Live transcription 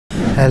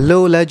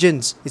Hello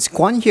legends, it's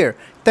Kwan here.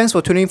 Thanks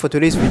for tuning in for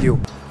today's video.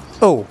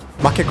 Oh,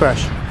 market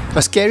crash.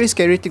 A scary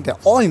thing that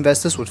all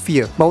investors would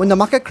fear. But when the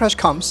market crash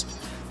comes,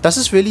 does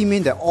this really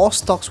mean that all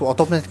stocks will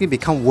automatically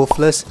become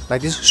worthless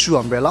like this shoe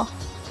umbrella?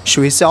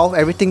 Should we sell off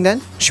everything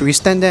then? Should we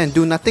stand there and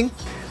do nothing?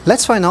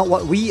 Let's find out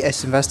what we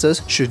as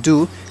investors should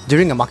do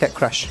during a market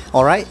crash.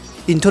 Alright?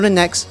 Into the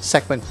next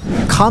segment.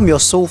 Calm your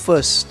soul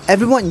first.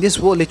 Everyone in this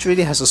world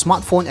literally has a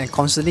smartphone and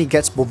constantly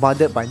gets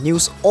bombarded by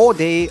news all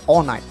day,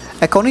 all night.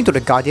 According to The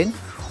Guardian,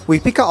 we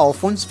pick up our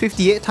phones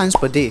 58 times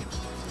per day,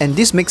 and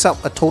this makes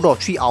up a total of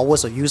 3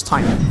 hours of use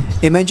time.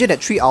 Imagine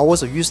that 3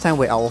 hours of use time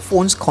where our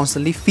phones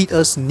constantly feed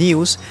us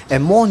news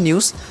and more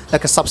news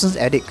like a substance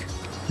addict.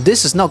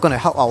 This is not going to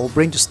help our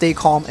brain to stay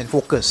calm and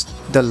focused.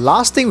 The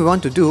last thing we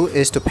want to do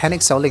is to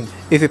panic selling.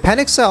 If we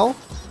panic sell,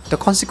 the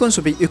consequence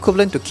will be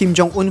equivalent to Kim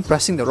Jong-un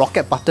pressing the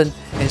rocket button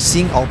and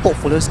seeing our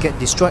portfolios get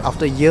destroyed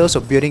after years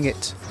of building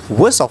it.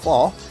 Worst of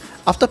all,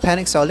 after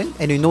panic selling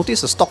and you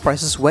notice the stock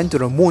prices went to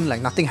the moon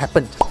like nothing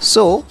happened.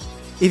 So,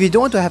 if you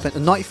don't want to have an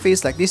annoyed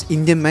face like this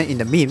Indian man in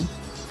the meme,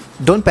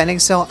 don't panic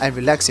sell and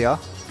relax here.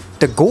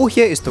 The goal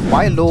here is to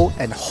buy low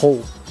and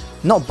hold,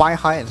 not buy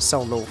high and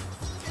sell low.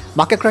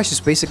 Market crash is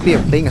basically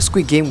playing a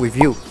squid game with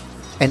you,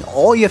 and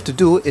all you have to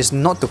do is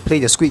not to play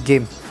the squid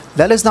game.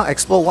 Let us now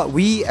explore what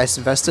we as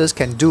investors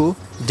can do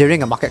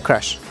during a market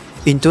crash.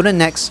 Into the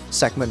next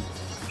segment.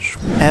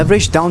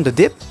 Average down the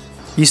dip?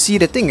 You see,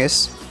 the thing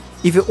is,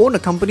 if you own a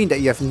company that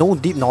you have no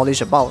deep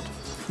knowledge about,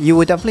 you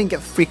will definitely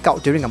get freaked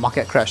out during a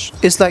market crash.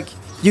 It's like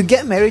you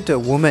get married to a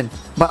woman,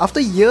 but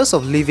after years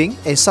of living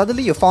and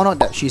suddenly you found out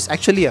that she's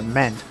actually a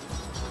man.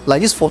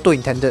 Like this photo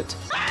intended.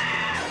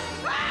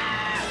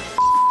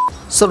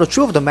 So the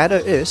truth of the matter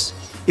is,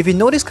 if you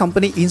know this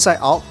company inside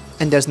out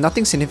and there's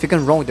nothing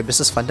significant wrong with the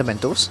business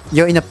fundamentals,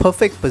 you're in a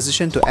perfect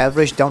position to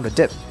average down the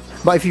dip.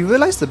 But if you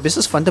realize the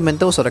business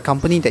fundamentals of the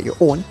company that you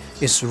own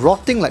is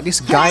rotting like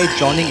this guy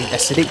drowning in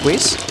acidic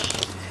waste,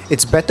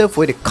 it's better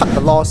for you to cut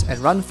the loss and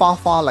run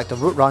far like the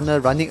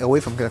roadrunner running away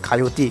from the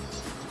coyote.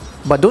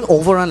 But don't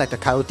overrun like the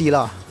coyote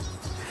lah.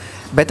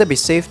 Better be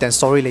safe than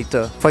sorry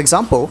later. For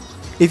example,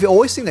 if you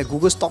always think that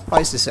Google's stock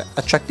price is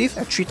attractive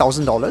at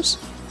 $3,000,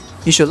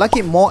 you should like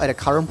it more at the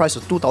current price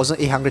of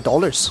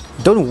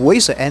 $2,800. Don't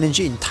waste your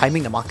energy in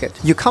timing the market.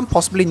 You can't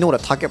possibly know the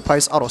target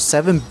price out of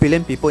 7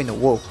 billion people in the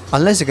world,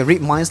 unless you can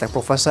read minds like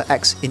Professor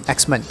X in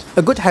X-Men.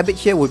 A good habit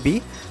here would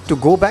be to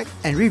go back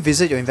and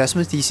revisit your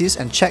investment thesis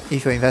and check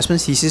if your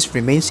investment thesis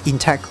remains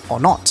intact or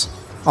not.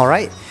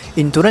 Alright,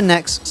 into the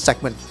next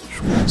segment.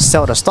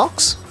 Sell the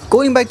stocks?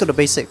 Going back to the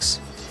basics,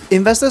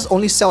 investors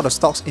only sell the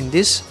stocks in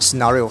these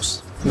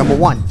scenarios. Number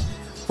 1.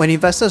 When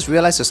investors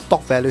realize the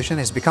stock valuation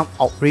has become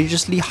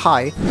outrageously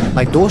high,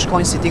 like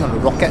Dogecoin sitting on a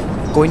rocket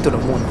going to the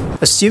moon.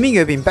 Assuming you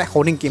have been back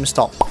holding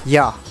GameStop,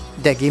 yeah,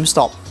 that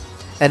GameStop,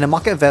 and a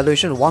market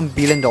valuation of $1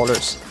 billion,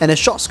 and a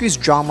short squeeze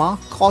drama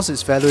caused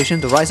its valuation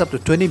to rise up to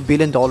 $20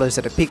 billion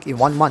at a peak in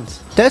 1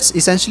 month. That's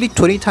essentially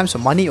 20 times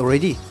your money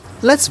already.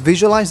 Let's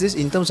visualize this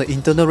in terms of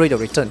internal rate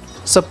of return.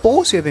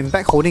 Suppose you have been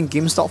back holding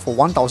GameStop for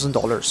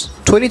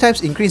 $1,000. 20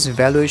 times increase in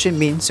valuation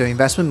means your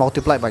investment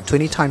multiplied by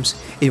 20 times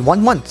in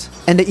 1 month.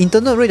 And the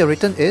internal rate of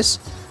return is,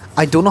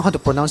 I don't know how to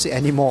pronounce it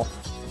anymore.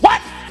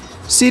 What?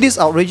 See this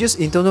outrageous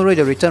internal rate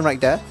of return right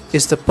there?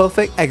 It's the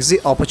perfect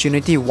exit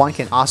opportunity one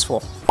can ask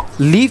for.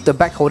 Leave the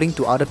back holding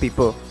to other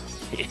people.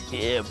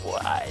 Yeah,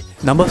 boy.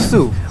 Number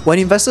 2. When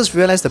investors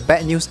realize the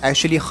bad news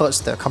actually hurts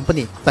the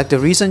company, like the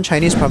recent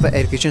Chinese private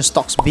education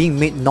stocks being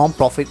made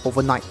non-profit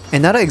overnight.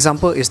 Another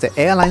example is the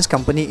airlines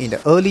company in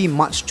the early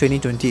March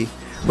 2020,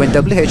 when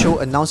WHO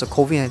announced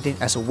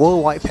COVID-19 as a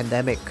worldwide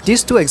pandemic.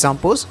 These two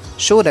examples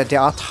show that there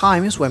are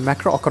times when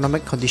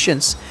macroeconomic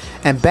conditions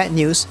and bad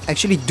news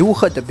actually do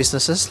hurt the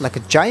businesses like a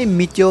giant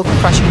meteor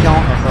crashing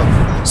down on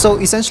Earth. So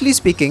essentially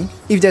speaking,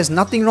 if there's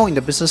nothing wrong in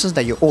the businesses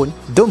that you own,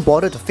 don't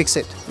bother to fix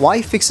it.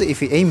 Why fix it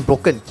if it ain't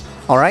broken?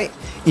 Alright,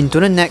 into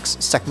the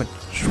next segment.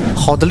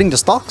 Hodling the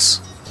stocks?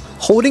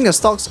 Holding the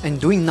stocks and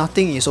doing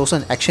nothing is also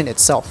an action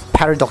itself,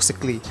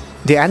 paradoxically.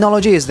 The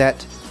analogy is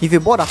that if you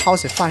bought a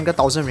house at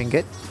 500,000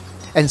 ringgit,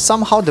 and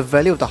somehow the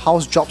value of the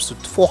house drops to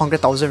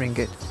 400,000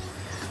 ringgit,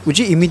 would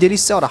you immediately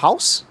sell the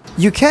house?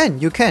 You can,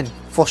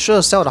 for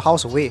sure sell the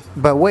house away,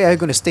 but where are you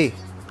going to stay?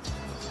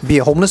 Be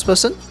a homeless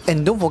person?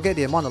 And don't forget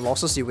the amount of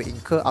losses you will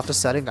incur after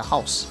selling the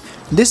house.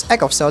 This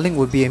act of selling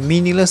would be a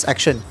meaningless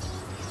action.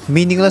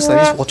 Meaningless like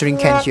this watering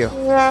can here.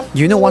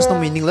 You know what's not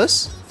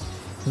meaningless?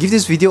 Give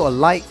this video a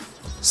like,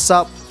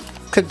 sub,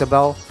 click the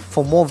bell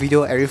for more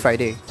video every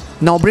Friday.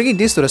 Now bringing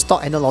this to the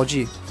stock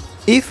analogy.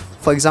 If,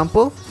 for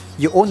example,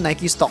 you own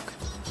Nike stock,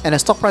 and the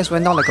stock price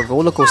went down like a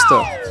roller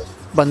coaster,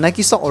 but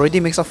Nike stock already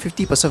makes up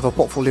 50% of your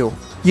portfolio,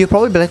 you'll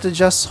probably better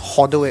just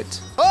hodl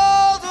it.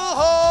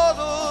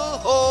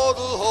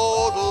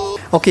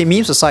 Okay,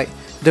 memes aside,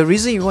 the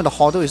reason you want to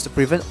hodl is to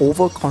prevent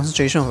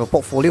over-concentration of your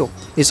portfolio.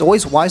 It's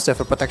always wise to have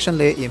a protection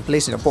layer in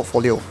place in your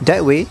portfolio.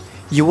 That way,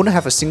 you wouldn't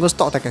have a single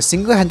stock that can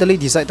single-handedly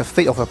decide the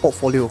fate of your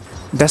portfolio.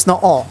 That's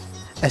not all.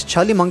 As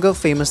Charlie Munger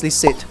famously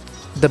said,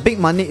 the big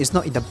money is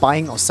not in the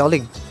buying or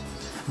selling,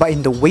 but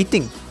in the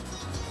waiting.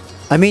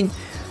 I mean,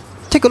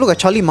 Take a look at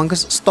Charlie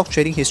Munger's stock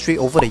trading history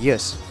over the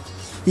years.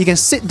 He can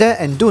sit there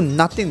and do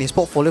nothing in his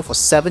portfolio for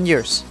 7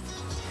 years.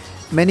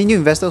 Many new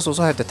investors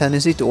also have the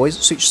tendency to always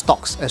switch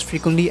stocks as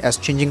frequently as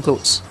changing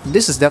clothes.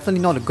 This is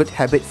definitely not a good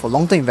habit for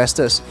long-term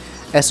investors,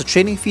 as the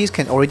trading fees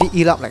can already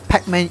eat up like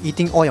Pac-Man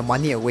eating all your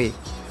money away.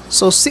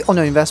 So sit on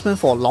your investment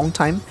for a long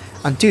time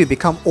until you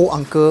become old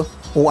uncle,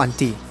 old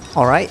auntie.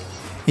 Alright,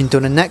 into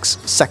the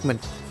next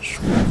segment.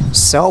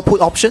 Sell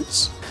put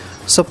options?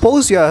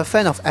 Suppose you are a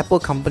fan of Apple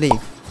company,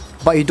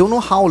 but you don't know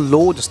how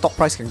low the stock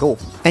price can go,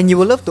 and you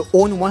would love to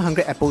own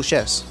 100 Apple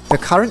shares. The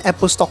current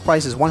Apple stock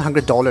price is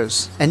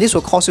 $100, and this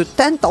will cost you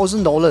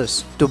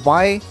 $10,000 to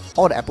buy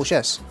all the Apple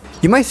shares.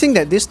 You might think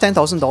that this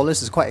 $10,000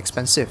 is quite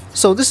expensive,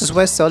 so this is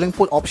where selling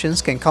put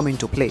options can come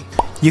into play.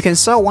 You can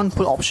sell one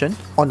put option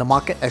on the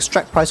market at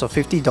strike price of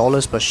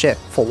 $50 per share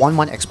for 1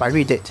 month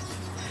expiry date,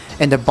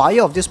 and the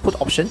buyer of this put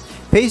option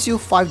pays you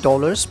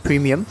 $5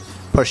 premium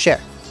per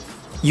share.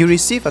 You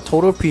receive a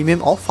total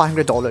premium of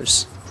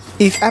 $500.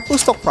 If Apple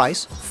stock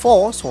price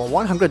falls from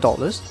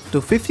 $100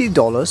 to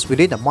 $50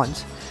 within a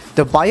month,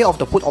 the buyer of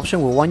the put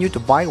option will want you to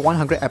buy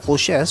 100 Apple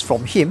shares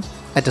from him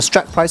at the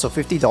strike price of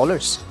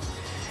 $50.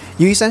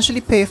 You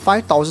essentially pay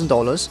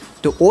 $5,000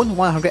 to own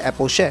 100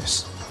 Apple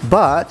shares.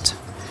 But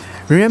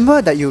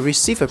remember that you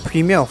receive a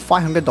premium of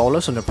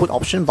 $500 from the put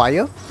option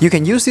buyer. You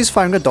can use this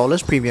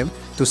 $500 premium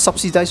to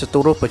subsidize the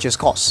total purchase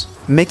cost,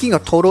 making a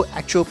total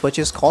actual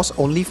purchase cost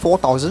only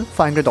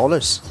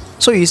 $4,500.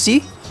 So you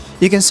see,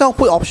 you can sell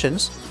put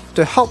options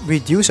to help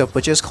reduce your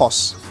purchase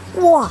costs.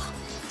 Wow!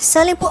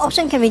 Selling put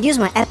option can reduce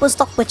my Apple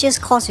stock purchase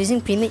cost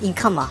using premium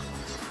income.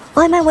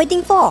 What am I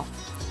waiting for?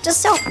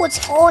 Just sell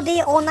puts all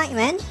day, all night,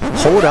 man.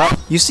 Hold up.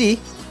 You see,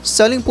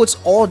 selling puts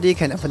all day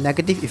can have a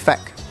negative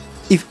effect.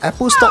 If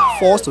Apple stock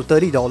falls to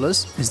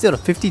 $30 instead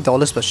of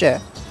 $50 per share,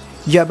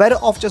 you are better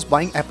off just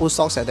buying Apple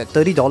stocks at that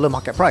 $30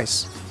 market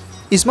price.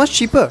 It's much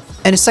cheaper.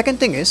 And the second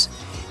thing is,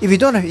 if you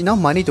don't have enough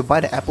money to buy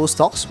the Apple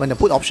stocks when the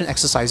put option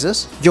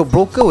exercises, your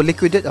broker will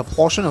liquidate a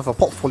portion of your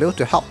portfolio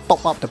to help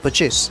top up the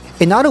purchase.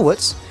 In other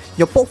words,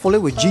 your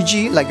portfolio will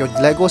GG like your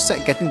Lego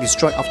set getting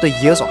destroyed after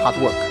years of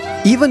hard work.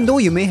 Even though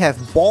you may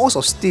have balls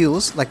of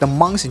steels like the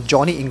monks in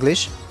Johnny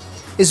English,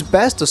 it's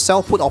best to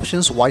sell put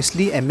options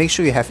wisely and make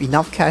sure you have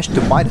enough cash to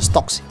buy the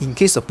stocks in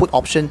case the put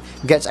option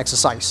gets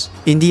exercised.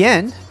 In the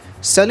end,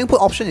 selling put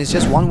option is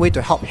just one way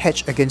to help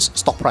hedge against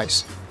stock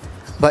price.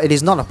 But it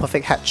is not a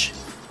perfect hedge.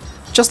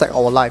 Just like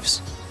our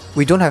lives,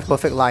 we don't have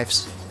perfect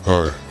lives.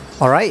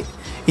 Alright,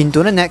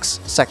 into the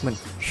next segment.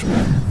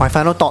 My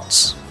final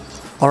thoughts.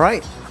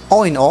 Alright,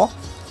 all in all,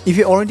 if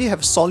you already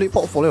have a solid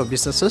portfolio of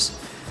businesses,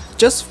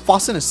 just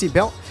fasten a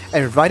seatbelt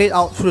and ride it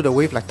out through the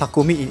wave like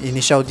Takumi in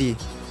Initial D.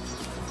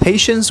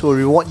 Patience will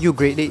reward you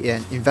greatly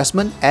in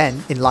investment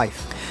and in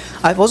life.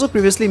 I've also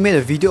previously made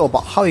a video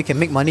about how you can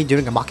make money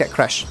during a market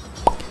crash.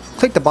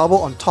 Click the bubble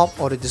on top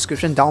or the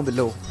description down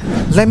below.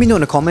 Let me know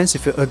in the comments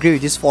if you agree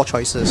with these 4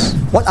 choices.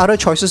 What other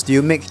choices do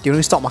you make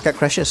during stock market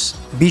crashes?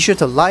 Be sure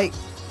to like,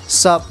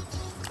 sub,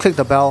 click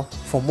the bell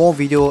for more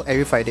video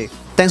every Friday.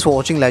 Thanks for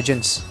watching,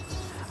 legends.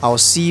 I'll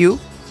see you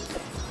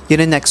in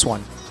the next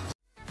one.